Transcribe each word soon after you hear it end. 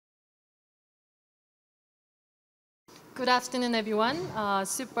Good afternoon, everyone.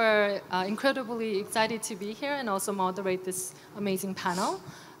 Incredibly excited to be here and also moderate this amazing panel.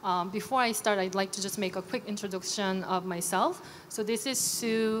 Before I start, I'd like to just make a quick introduction of myself. So this is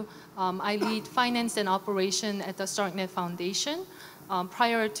Sue. I lead finance and operation at the StarkNet Foundation.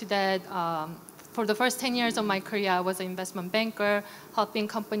 Prior to that, for the first 10 years of my career, I was an investment banker, helping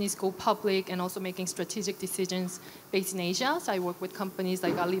companies go public and also making strategic decisions based in Asia. So I work with companies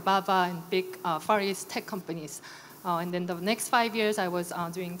like Alibaba and big Far East tech companies. And then the next 5 years, I was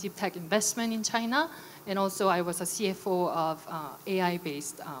doing deep tech investment in China. And also, I was a CFO of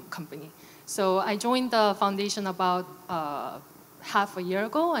AI-based company. So I joined the foundation about half a year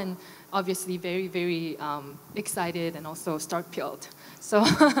ago, and obviously very, very excited and also start-pilled. So,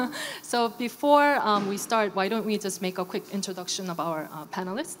 so before we start, why don't we just make a quick introduction of our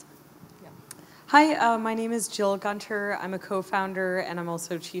panelists? Yeah. Hi, my name is Jill Gunter. I'm a co-founder, and I'm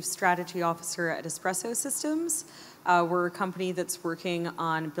also Chief Strategy Officer at Espresso Systems. We're a company that's working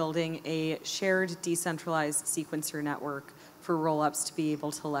on building a shared decentralized sequencer network for rollups to be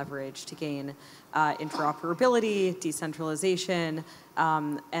able to leverage to gain interoperability, decentralization,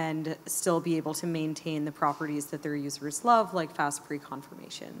 and still be able to maintain the properties that their users love, like fast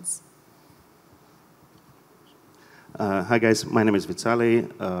pre-confirmations. Hi guys, my name is Vitaly.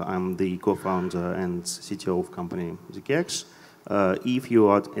 I'm the co-founder and CTO of company ZKX. If you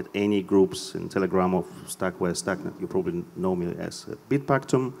are at any groups in Telegram of Stackware, Stacknet, you probably know me as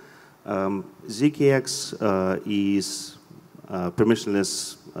Bitpactum. ZKX is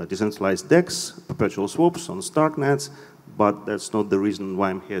permissionless decentralized DEX, perpetual swaps on StarkNet, but that's not the reason why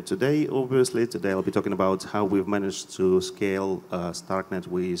I'm here today, obviously. Today I'll be talking about how we've managed to scale StarkNet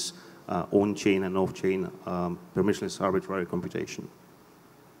with on-chain and off-chain permissionless arbitrary computation.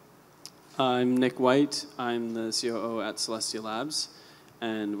 I'm Nick White. I'm the COO at Celestia Labs,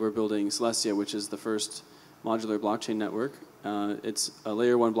 and we're building Celestia, which is the first modular blockchain network. It's a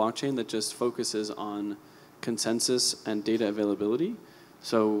layer 1 blockchain that just focuses on consensus and data availability.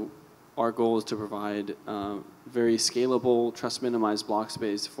 So our goal is to provide very scalable, trust-minimized block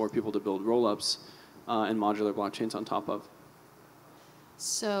space for people to build rollups and modular blockchains on top of.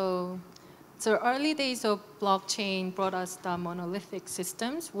 So early days of blockchain brought us the monolithic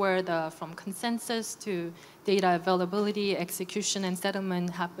systems where from consensus to data availability, execution, and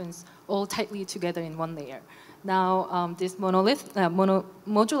settlement happens all tightly together in one layer. Now, this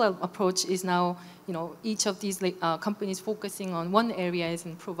modular approach is now, each of these companies focusing on one area is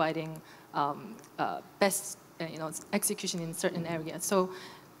in providing best, execution in certain areas. So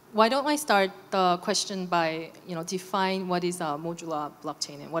why don't I start the question by, define what is a modular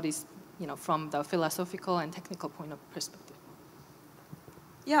blockchain and what is, from the philosophical and technical point of perspective?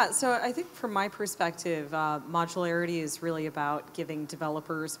 Yeah, so I think from my perspective, modularity is really about giving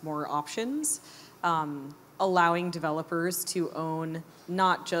developers more options, allowing developers to own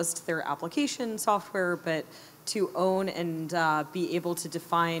not just their application software, but to own and be able to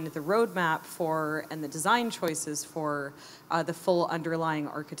define the roadmap for and the design choices for the full underlying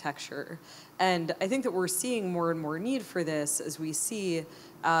architecture. And I think that we're seeing more and more need for this as we see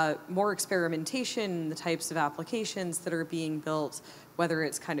more experimentation in the types of applications that are being built, whether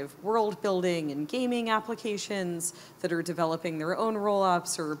it's kind of world building and gaming applications that are developing their own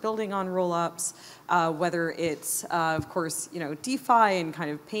rollups or building on rollups, whether it's, of course, DeFi and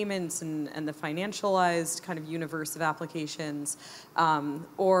kind of payments and the financialized kind of universe of applications,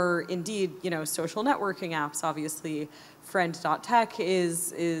 or indeed, social networking apps. Obviously, Friend.tech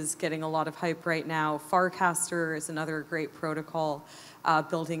is getting a lot of hype right now. Farcaster is another great protocol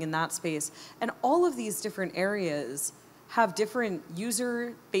building in that space. And all of these different areas have different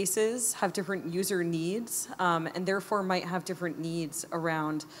user bases, have different user needs, and therefore might have different needs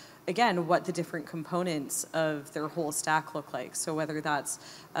around, again, what the different components of their whole stack look like. So whether that's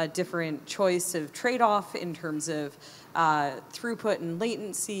a different choice of trade-off in terms of throughput and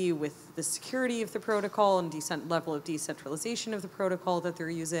latency with the security of the protocol and level of decentralization of the protocol that they're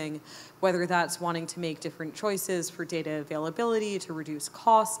using, whether that's wanting to make different choices for data availability to reduce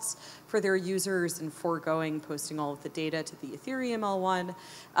costs for their users and foregoing posting all of the data to the Ethereum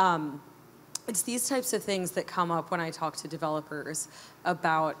L1. It's these types of things that come up when I talk to developers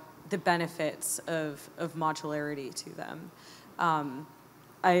about the benefits of modularity to them.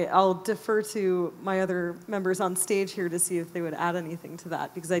 I'll defer to my other members on stage here to see if they would add anything to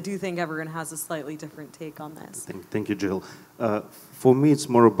that, because I do think everyone has a slightly different take on this. Thank you, Jill. For me, it's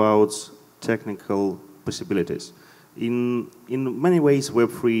more about technical possibilities. In many ways,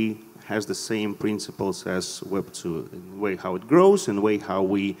 Web3 has the same principles as Web2, in the way how it grows, in the way how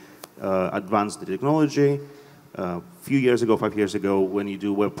we advance the technology. few years ago, 5 years ago, when you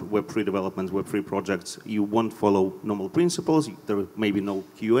do Web3 development, Web3 projects, you won't follow normal principles. There may be no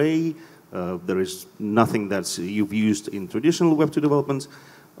QA. There is nothing that you've used in traditional Web2 development.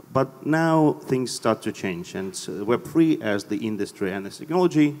 But now things start to change, and Web3 as the industry and this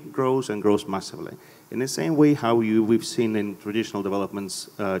technology grows and grows massively. In the same way how we've seen in traditional developments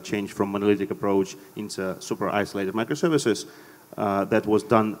change from monolithic approach into super isolated microservices, that was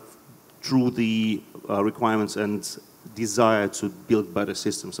done through the requirements and desire to build better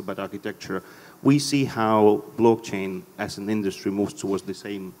systems, a better architecture. We see how blockchain as an industry moves towards the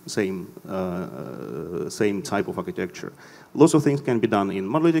same type of architecture. Lots of things can be done in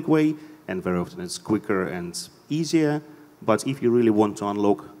monolithic way, and very often it's quicker and easier. But if you really want to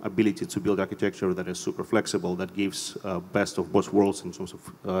unlock ability to build architecture that is super flexible, that gives best of both worlds in terms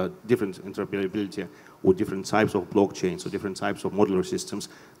of different interoperability or different types of blockchains or different types of modular systems,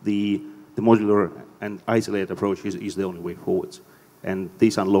 the modular and isolated approach is the only way forward. And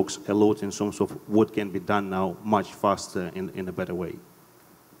this unlocks a lot in terms of what can be done now much faster in a better way.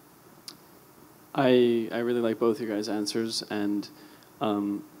 I really like both your guys' answers, and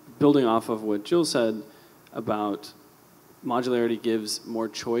building off of what Jill said about modularity gives more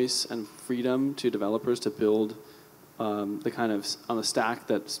choice and freedom to developers to build the kind of on the stack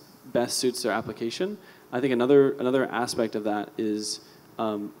that best suits their application. I think another aspect of that is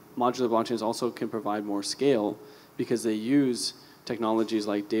modular blockchains also can provide more scale because they use technologies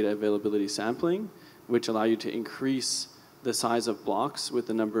like data availability sampling, which allow you to increase the size of blocks with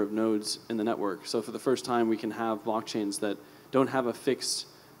the number of nodes in the network. So for the first time, we can have blockchains that don't have a fixed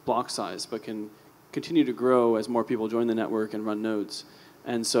block size, but can continue to grow as more people join the network and run nodes.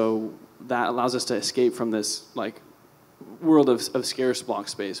 And so that allows us to escape from this like world of scarce block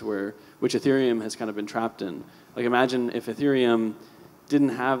space which Ethereum has kind of been trapped in. Like imagine if Ethereum didn't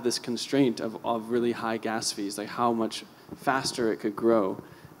have this constraint of really high gas fees, like how much faster it could grow.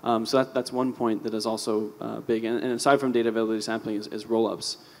 So that's one point that is also big. And aside from data availability sampling is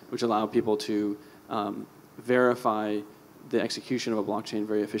rollups, which allow people to verify the execution of a blockchain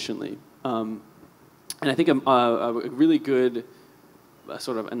very efficiently. And I think a really good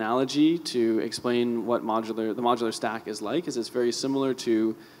sort of analogy to explain what the modular stack is like is it's very similar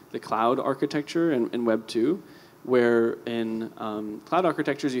to the cloud architecture in Web 2, where in cloud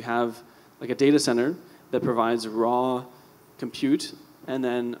architectures you have like a data center that provides raw compute, and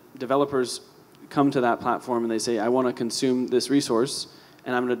then developers come to that platform and they say, I want to consume this resource,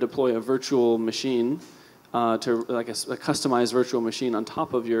 and I'm going to deploy a virtual machine to like a customized virtual machine on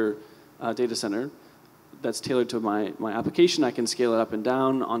top of your data center that's tailored to my application. I can scale it up and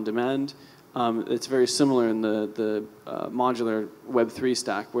down on demand. It's very similar in the modular Web3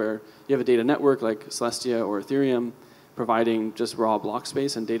 stack, where you have a data network like Celestia or Ethereum providing just raw block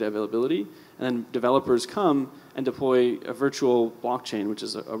space and data availability. And then developers come and deploy a virtual blockchain, which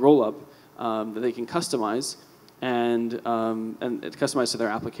is a rollup that they can customize and it's customized to their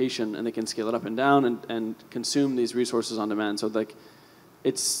application, and they can scale it up and down and consume these resources on demand. So like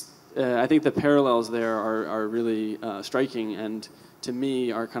it's I think the parallels there are really striking, and to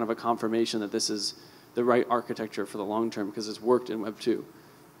me are kind of a confirmation that this is the right architecture for the long term because it's worked in Web 2.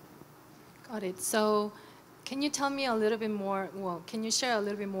 Got it. So can you tell me a little bit more, can you share a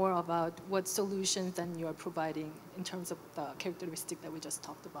little bit more about what solutions then you are providing in terms of the characteristic that we just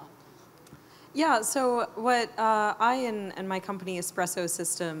talked about? Yeah, so what I and my company Espresso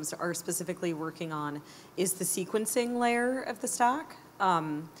Systems are specifically working on is the sequencing layer of the stack.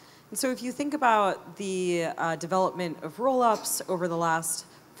 And so if you think about the development of rollups over the last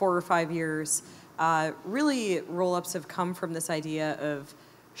 4 or 5 years, really rollups have come from this idea of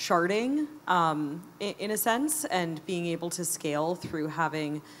sharding in a sense, and being able to scale through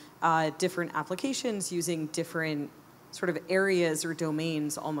having different applications using different sort of areas or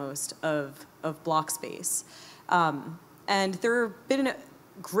domains almost of block space. And there have been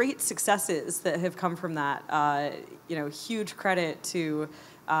great successes that have come from that. Huge credit to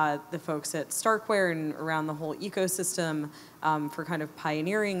the folks at Starkware and around the whole ecosystem for kind of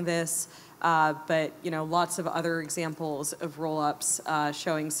pioneering this. But lots of other examples of rollups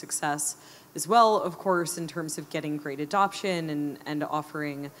showing success as well, of course, in terms of getting great adoption and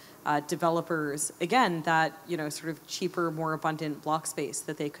offering developers, again, that sort of cheaper, more abundant block space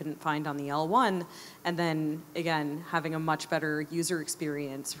that they couldn't find on the L1, and then, again, having a much better user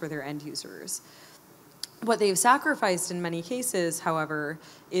experience for their end users. What they've sacrificed in many cases, however,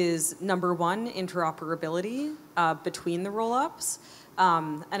 is number one, interoperability between the rollups.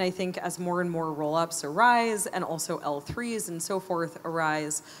 And I think as more and more rollups arise and also L3s and so forth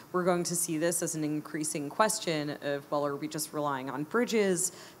arise, we're going to see this as an increasing question of, well, are we just relying on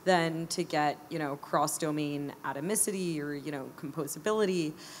bridges then to get, cross-domain atomicity or,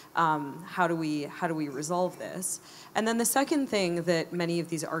 composability? How do we resolve this? And then the second thing that many of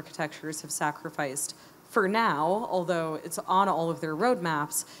these architectures have sacrificed for now, although it's on all of their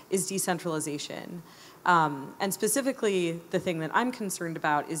roadmaps, is decentralization. And specifically, the thing that I'm concerned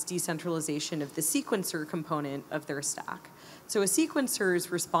about is decentralization of the sequencer component of their stack. So a sequencer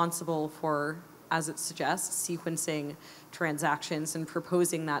is responsible for, as it suggests, sequencing transactions and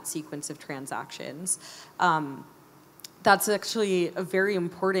proposing that sequence of transactions. That's actually a very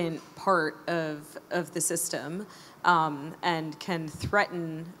important part of the system and can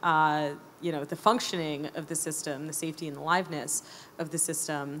threaten the functioning of the system, the safety and the liveness of the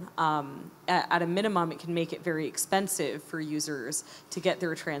system. At a minimum, it can make it very expensive for users to get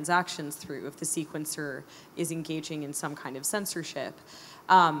their transactions through if the sequencer is engaging in some kind of censorship.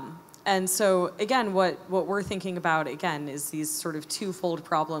 And so, again, what we're thinking about, again, is these sort of twofold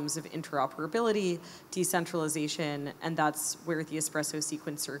problems of interoperability, decentralization, and that's where the Espresso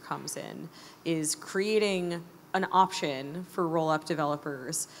sequencer comes in, is creating an option for rollup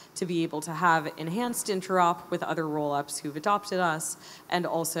developers to be able to have enhanced interop with other rollups who've adopted us, and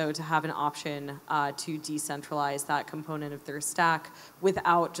also to have an option to decentralize that component of their stack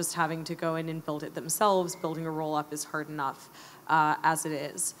without just having to go in and build it themselves. Building a rollup is hard enough as it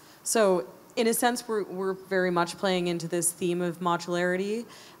is. So in a sense, we're very much playing into this theme of modularity.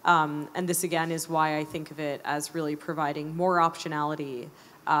 And this, again, is why I think of it as really providing more optionality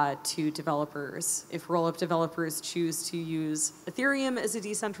to developers. If rollup developers choose to use Ethereum as a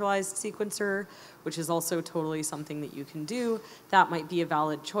decentralized sequencer, which is also totally something that you can do, that might be a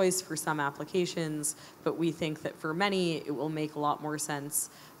valid choice for some applications, but we think that for many, it will make a lot more sense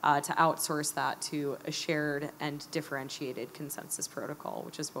to outsource that to a shared and differentiated consensus protocol,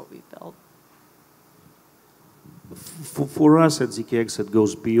 which is what we've built. For us at ZKX, it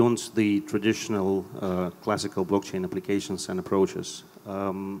goes beyond the traditional classical blockchain applications and approaches.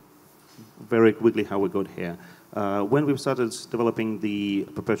 Very quickly how we got here. When we started developing the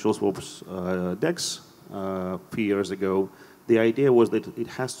perpetual swaps DEX a few years ago, the idea was that it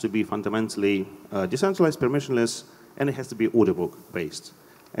has to be fundamentally decentralized, permissionless, and it has to be order book based.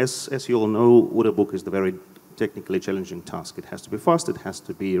 As you all know, order book is the very technically challenging task. It has to be fast, it has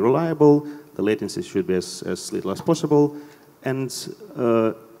to be reliable, the latency should be as little as possible, and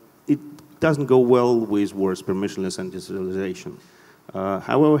it doesn't go well with words permissionless and decentralization.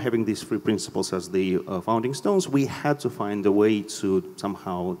 However, having these three principles as the founding stones, we had to find a way to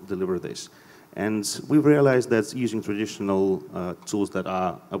somehow deliver this. And we've realized that using traditional tools that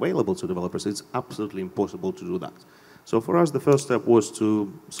are available to developers, it's absolutely impossible to do that. So for us, the first step was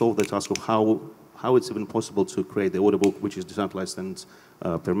to solve the task of how it's even possible to create the order book, which is decentralized and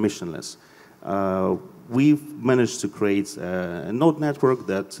permissionless. We've managed to create a node network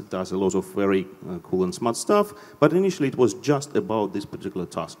that does a lot of very cool and smart stuff, but initially it was just about this particular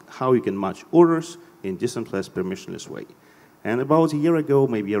task, how you can match orders in decentralized, permissionless way. And about a year ago,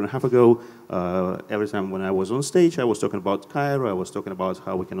 maybe a year and a half ago, every time when I was on stage, I was talking about Cairo, I was talking about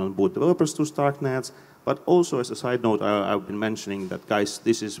how we can onboard developers to Starknet, but also as a side note, I've been mentioning that, guys,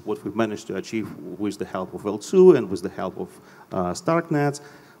 this is what we've managed to achieve with the help of L2 and with the help of Starknet.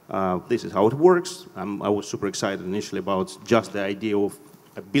 This is how it works. I was super excited initially about just the idea of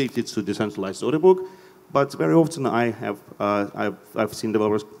ability to decentralize the order book, but very often I've seen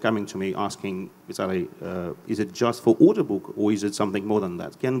developers coming to me asking, Vitaly, is it just for order book or is it something more than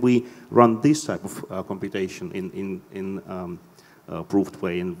that? Can we run this type of computation in proved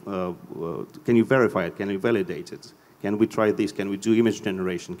way? And can you verify it? Can you validate it? Can we try this? Can we do image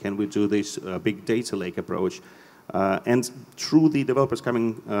generation? Can we do this big data lake approach? And through the developers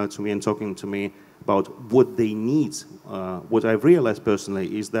coming to me and talking to me about what they need, what I've realized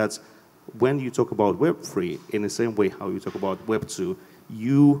personally is that when you talk about Web3, in the same way how you talk about Web2,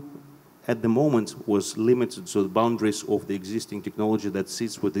 you, at the moment, was limited to the boundaries of the existing technology that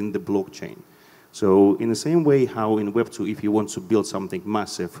sits within the blockchain. So in the same way how in Web2, if you want to build something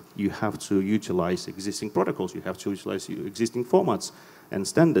massive, you have to utilize existing protocols, you have to utilize existing formats and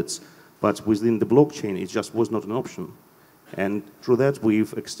standards. But within the blockchain, it just was not an option. And through that,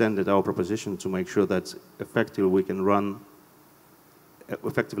 we've extended our proposition to make sure that effectively we can run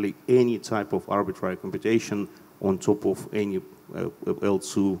effectively any type of arbitrary computation on top of any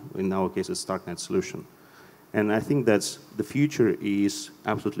L2, in our case, a Starknet solution. And I think that the future is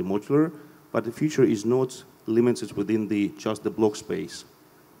absolutely modular, but the future is not limited within just the block space.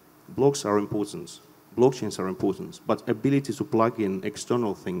 Blocks are important, blockchains are important, but ability to plug in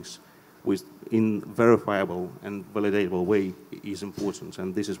external things in verifiable and validatable way is important,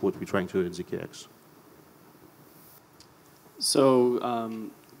 and this is what we're trying to do at ZKX. So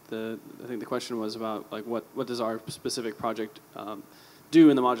I think the question was about like what does our specific project do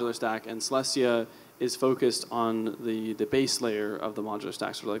in the modular stack, and Celestia is focused on the base layer of the modular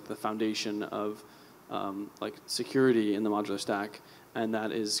stack, sort of like the foundation of like security in the modular stack, and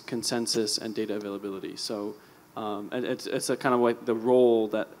that is consensus and data availability. So and it's a kind of like the role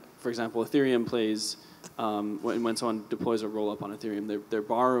that, for example, Ethereum plays when someone deploys a rollup on Ethereum. They're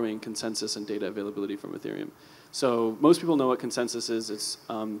borrowing consensus and data availability from Ethereum. So most people know what consensus is. It's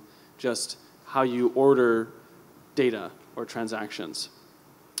just how you order data or transactions.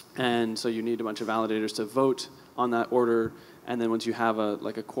 And so you need a bunch of validators to vote on that order. And then once you have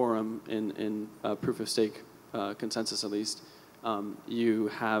like a quorum in proof of stake consensus, at least, you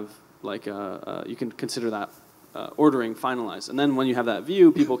have like you can consider that ordering finalized. And then when you have that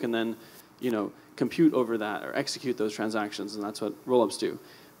view, people can then, compute over that or execute those transactions, and that's what rollups do.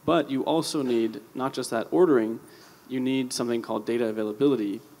 But you also need not just that ordering, you need something called data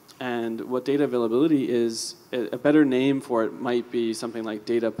availability. And what data availability is, a better name for it might be something like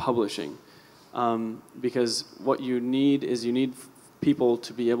data publishing. Because what you need is people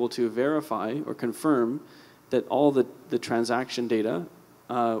to be able to verify or confirm that all the transaction data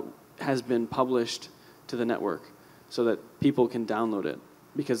has been published to the network so that people can download it.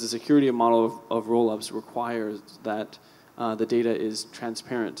 Because the security model of rollups requires that the data is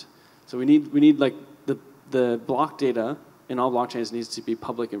transparent. So we need like the block data in all blockchains needs to be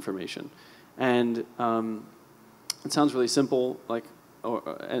public information. And it sounds really simple, like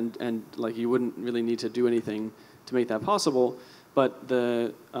and like you wouldn't really need to do anything to make that possible. But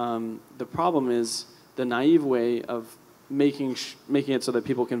the problem is the naive way of making it so that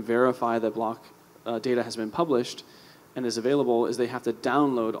people can verify that block data has been published and is available is they have to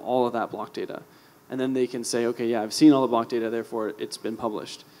download all of that block data. And then they can say, okay, yeah, I've seen all the block data, therefore it's been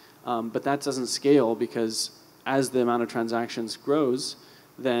published. But that doesn't scale because as the amount of transactions grows,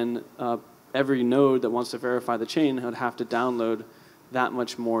 then every node that wants to verify the chain would have to download that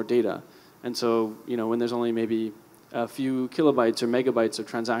much more data. And so, when there's only maybe a few kilobytes or megabytes of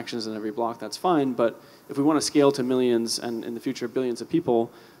transactions in every block, that's fine. But if we want to scale to millions and in the future billions of people,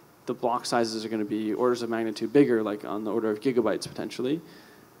 the block sizes are going to be orders of magnitude bigger, like on the order of gigabytes potentially.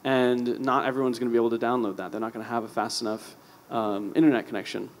 And not everyone's going to be able to download that. They're not going to have a fast enough internet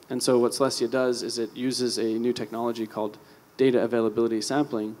connection. And so what Celestia does is it uses a new technology called data availability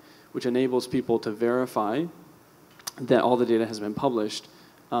sampling, which enables people to verify that all the data has been published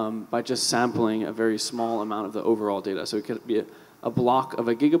by just sampling a very small amount of the overall data. So it could be a block of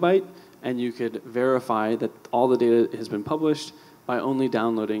a gigabyte, and you could verify that all the data has been published by only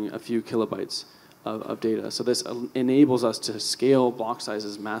downloading a few kilobytes of data. So this enables us to scale block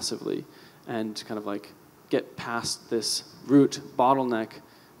sizes massively and kind of like get past this root bottleneck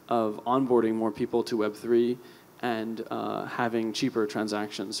of onboarding more people to Web3 and having cheaper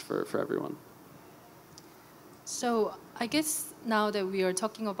transactions for everyone. So I guess now that we are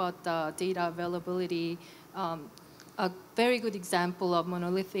talking about the data availability, a very good example of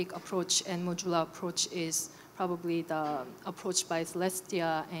monolithic approach and modular approach is probably the approach by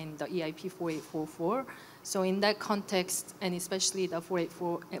Celestia and the EIP 4844. So in that context, and especially the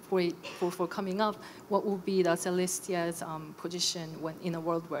 4844 coming up, what will be the Celestia's position in a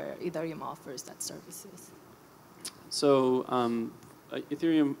world where Ethereum offers that services? So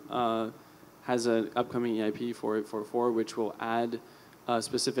Ethereum has an upcoming EIP 4844, which will add a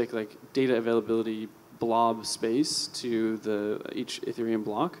specific like data availability blob space to each Ethereum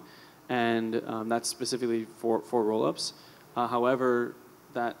block. And that's specifically for rollups. However,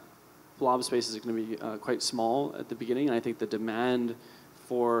 that blob space is going to be quite small at the beginning, and I think the demand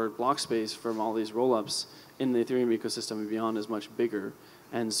for block space from all these rollups in the Ethereum ecosystem and beyond is much bigger.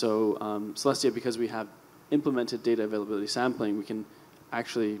 And so Celestia, because we have implemented data availability sampling, we can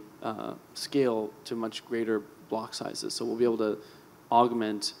actually scale to much greater block sizes. So we'll be able to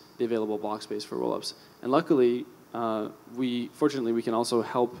augment the available block space for rollups. And luckily, fortunately, we can also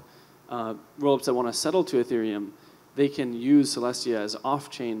help rollups that want to settle to Ethereum. They can use Celestia as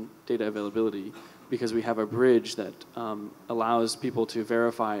off-chain data availability because we have a bridge that allows people to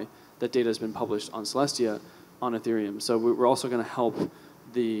verify that data has been published on Celestia on Ethereum. So we're also going to help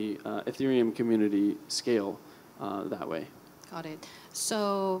the Ethereum community scale that way. Got it.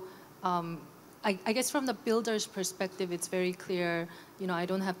 So I guess from the builder's perspective, it's very clear, I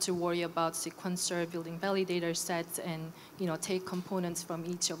don't have to worry about sequencer building validator sets and, take components from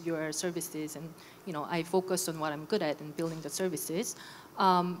each of your services. And, I focus on what I'm good at and building the services.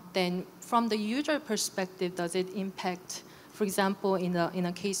 then from the user perspective, does it impact, for example, in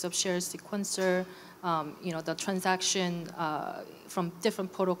a case of shared sequencer, the transaction from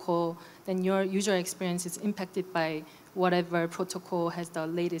different protocol, then your user experience is impacted by whatever protocol has the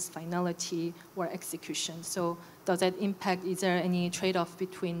latest finality or execution. So does that impact, is there any trade-off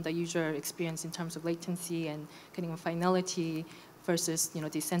between the user experience in terms of latency and getting a finality versus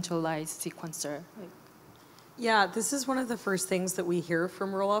decentralized sequencer? Yeah, this is one of the first things that we hear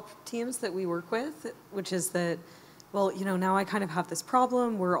from roll-up teams that we work with, which is that, well, now I kind of have this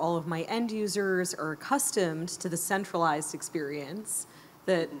problem where all of my end users are accustomed to the centralized experience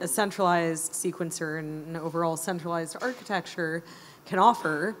that a centralized sequencer and an overall centralized architecture can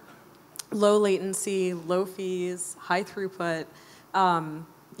offer. Low latency, low fees, high throughput. All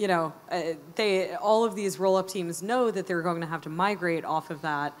of these roll-up teams know that they're going to have to migrate off of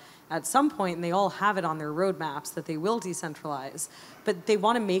that at some point, and they all have it on their roadmaps that they will decentralize. But they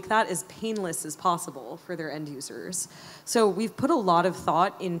want to make that as painless as possible for their end users. So we've put a lot of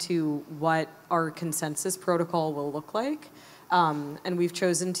thought into what our consensus protocol will look like. And we've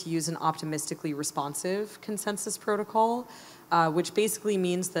chosen to use an optimistically responsive consensus protocol, which basically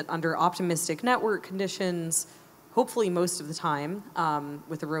means that under optimistic network conditions, hopefully most of the time,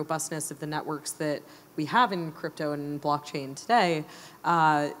 with the robustness of the networks that we have in crypto and blockchain today,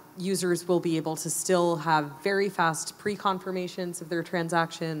 users will be able to still have very fast pre-confirmations of their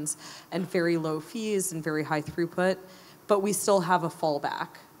transactions and very low fees and very high throughput, but we still have a fallback,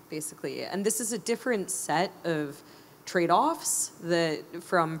 basically. And this is a different set of trade-offs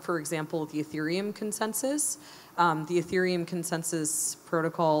from, for example, the Ethereum consensus. The Ethereum consensus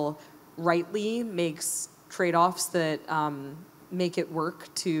protocol rightly makes trade-offs that make it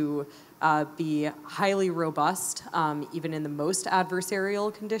work to be highly robust, even in the most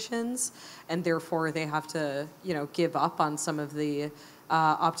adversarial conditions, and therefore they have to, give up on some of the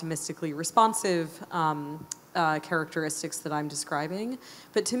optimistically responsive characteristics that I'm describing.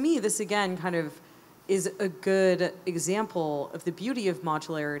 But to me, this again kind of is a good example of the beauty of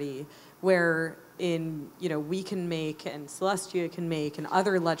modularity, where we can make, and Celestia can make, and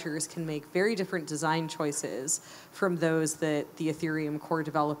other ledgers can make very different design choices from those that the Ethereum core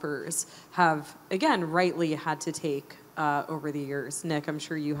developers have, again, rightly had to take over the years. Nick, I'm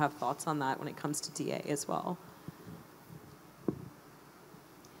sure you have thoughts on that when it comes to DA as well.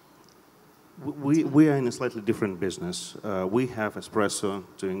 We are in a slightly different business. We have Espresso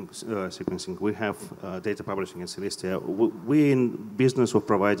doing sequencing. We have data publishing at Celestia. We're in business of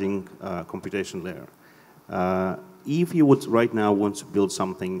providing computation layer. If you would right now want to build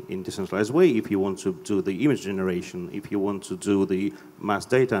something in decentralized way, if you want to do the image generation, if you want to do the mass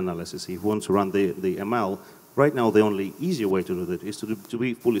data analysis, if you want to run the ML, right now the only easier way to do that is to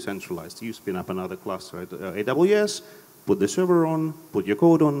be fully centralized. You spin up another cluster at AWS, put the server on, put your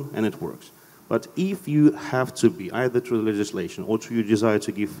code on, and it works. But if you have to be, either through legislation or through your desire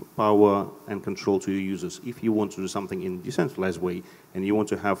to give power and control to your users, if you want to do something in a decentralized way and you want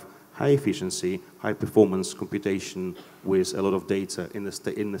to have high efficiency, high performance computation with a lot of data in the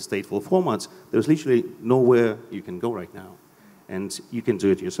stateful formats, there's literally nowhere you can go right now. And you can do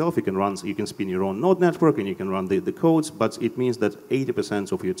it yourself, you can spin your own node network and you can run the codes, but it means that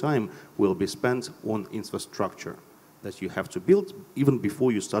 80% of your time will be spent on infrastructure that you have to build even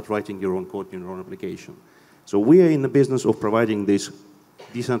before you start writing your own code in your own application. So we are in the business of providing this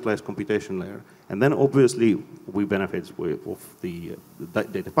decentralized computation layer. And then obviously we benefit of the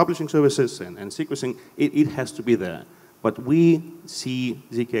data publishing services and sequencing. It has to be there. But we see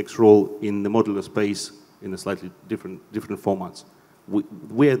ZK's role in the modular space in a slightly different formats.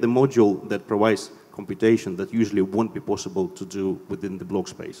 We are the module that provides computation that usually won't be possible to do within the block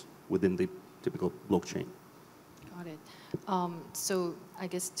space, within the typical blockchain. Got it. So I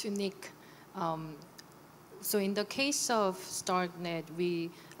guess to Nick, so in the case of StarkNet,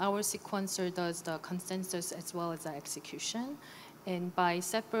 our sequencer does the consensus as well as the execution. And by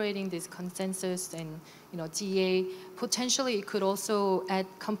separating this consensus and GA, potentially it could also add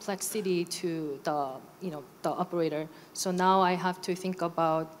complexity to the operator. So now I have to think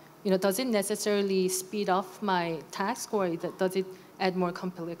about, does it necessarily speed up my task, or does it add more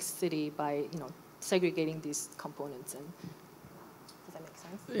complexity by segregating these components? And does that make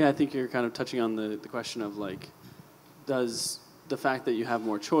sense? Yeah, I think you're kind of touching on the question of does the fact that you have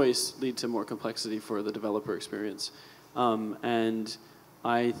more choice lead to more complexity for the developer experience? And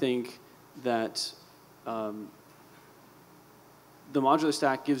I think that the modular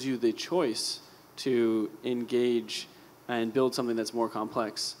stack gives you the choice to engage and build something that's more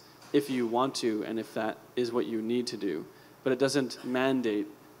complex if you want to and if that is what you need to do. But it doesn't mandate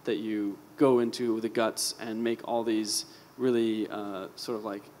that you go into the guts and make all these really sort of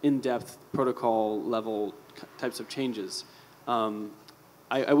like in-depth protocol level types of changes.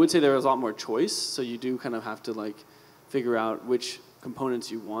 I would say there is a lot more choice, so you do kind of have to like figure out which components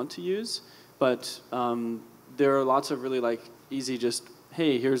you want to use. But there are lots of really like easy, just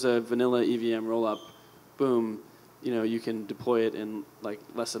hey, here's a vanilla EVM rollup, boom, you can deploy it in like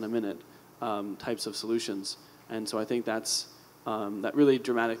less than a minute types of solutions. And so I think that really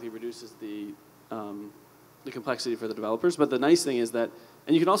dramatically reduces the complexity for the developers. But the nice thing is that,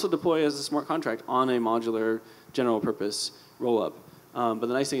 and you can also deploy as a smart contract on a modular general purpose rollup. But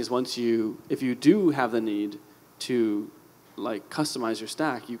the nice thing is if you do have the need to like customize your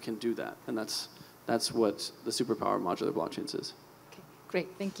stack, you can do that. And that's what the superpower of modular blockchains is. Okay, great,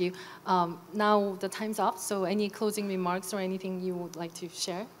 thank you. Now the time's up, so any closing remarks or anything you would like to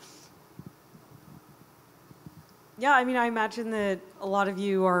share? Yeah, I mean, I imagine that a lot of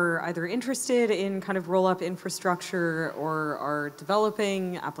you are either interested in kind of roll-up infrastructure or are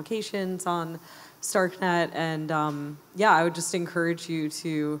developing applications on Starknet. And yeah, I would just encourage you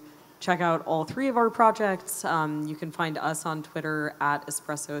to check out all 3 of our projects. You can find us on Twitter at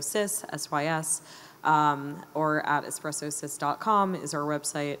EspressoSys, SYS, or at espressosys.com is our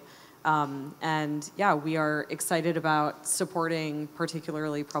website. And yeah, we are excited about supporting,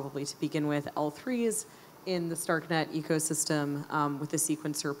 particularly probably to begin with, L3s in the Starknet ecosystem with the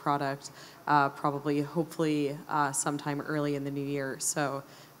sequencer product, probably, hopefully, sometime early in the new year. So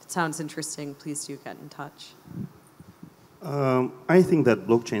if it sounds interesting, please do get in touch. I think that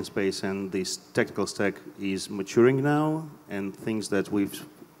blockchain space and this technical stack is maturing now, and things that we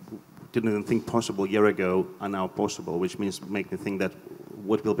didn't even think possible a year ago are now possible, which means make me think that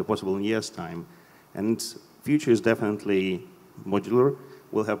what will be possible in a year's time. And future is definitely modular.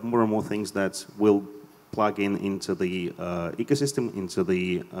 We'll have more and more things that will plug into the ecosystem, into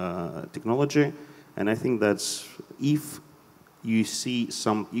the technology. And I think that if you see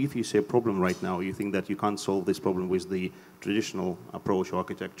a problem right now, you think that you can't solve this problem with the traditional approach or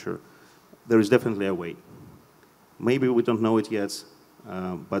architecture, there is definitely a way. Maybe we don't know it yet,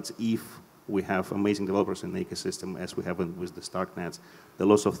 but if we have amazing developers in the ecosystem, as we have with the Starknet, there are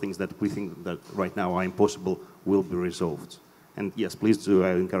lots of things that we think that right now are impossible will be resolved. And yes, please do.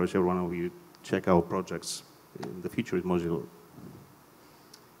 I encourage every one of you check our projects. The future is modular.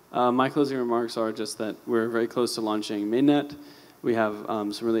 My closing remarks are just that we're very close to launching mainnet. We have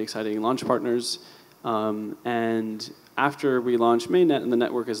some really exciting launch partners. And after we launch mainnet and the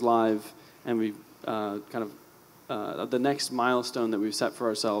network is live, and we've the next milestone that we've set for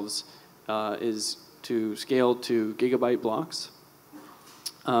ourselves is to scale to gigabyte blocks,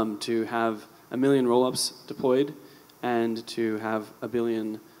 to have 1 million rollups deployed, and to have 1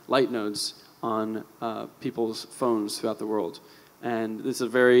 billion light nodes on people's phones throughout the world. And this is a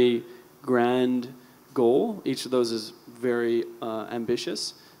very grand goal. Each of those is very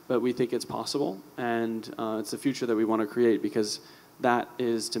ambitious, but we think it's possible. And it's the future that we want to create, because that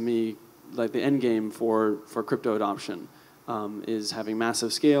is, to me, like the end game for crypto adoption, is having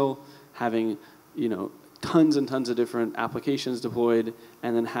massive scale, having tons and tons of different applications deployed,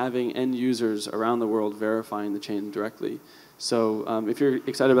 and then having end users around the world verifying the chain directly. So if you're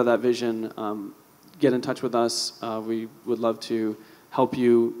excited about that vision, get in touch with us. We would love to help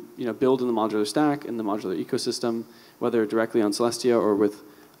you, build in the modular stack, in the modular ecosystem, whether directly on Celestia or with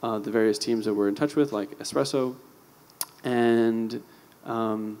the various teams that we're in touch with, like Espresso. And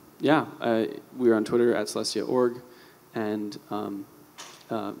yeah, we're on Twitter at Celestia.org, and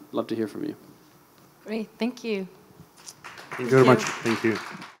love to hear from you. Great, thank you. Thank you very much. Thank you.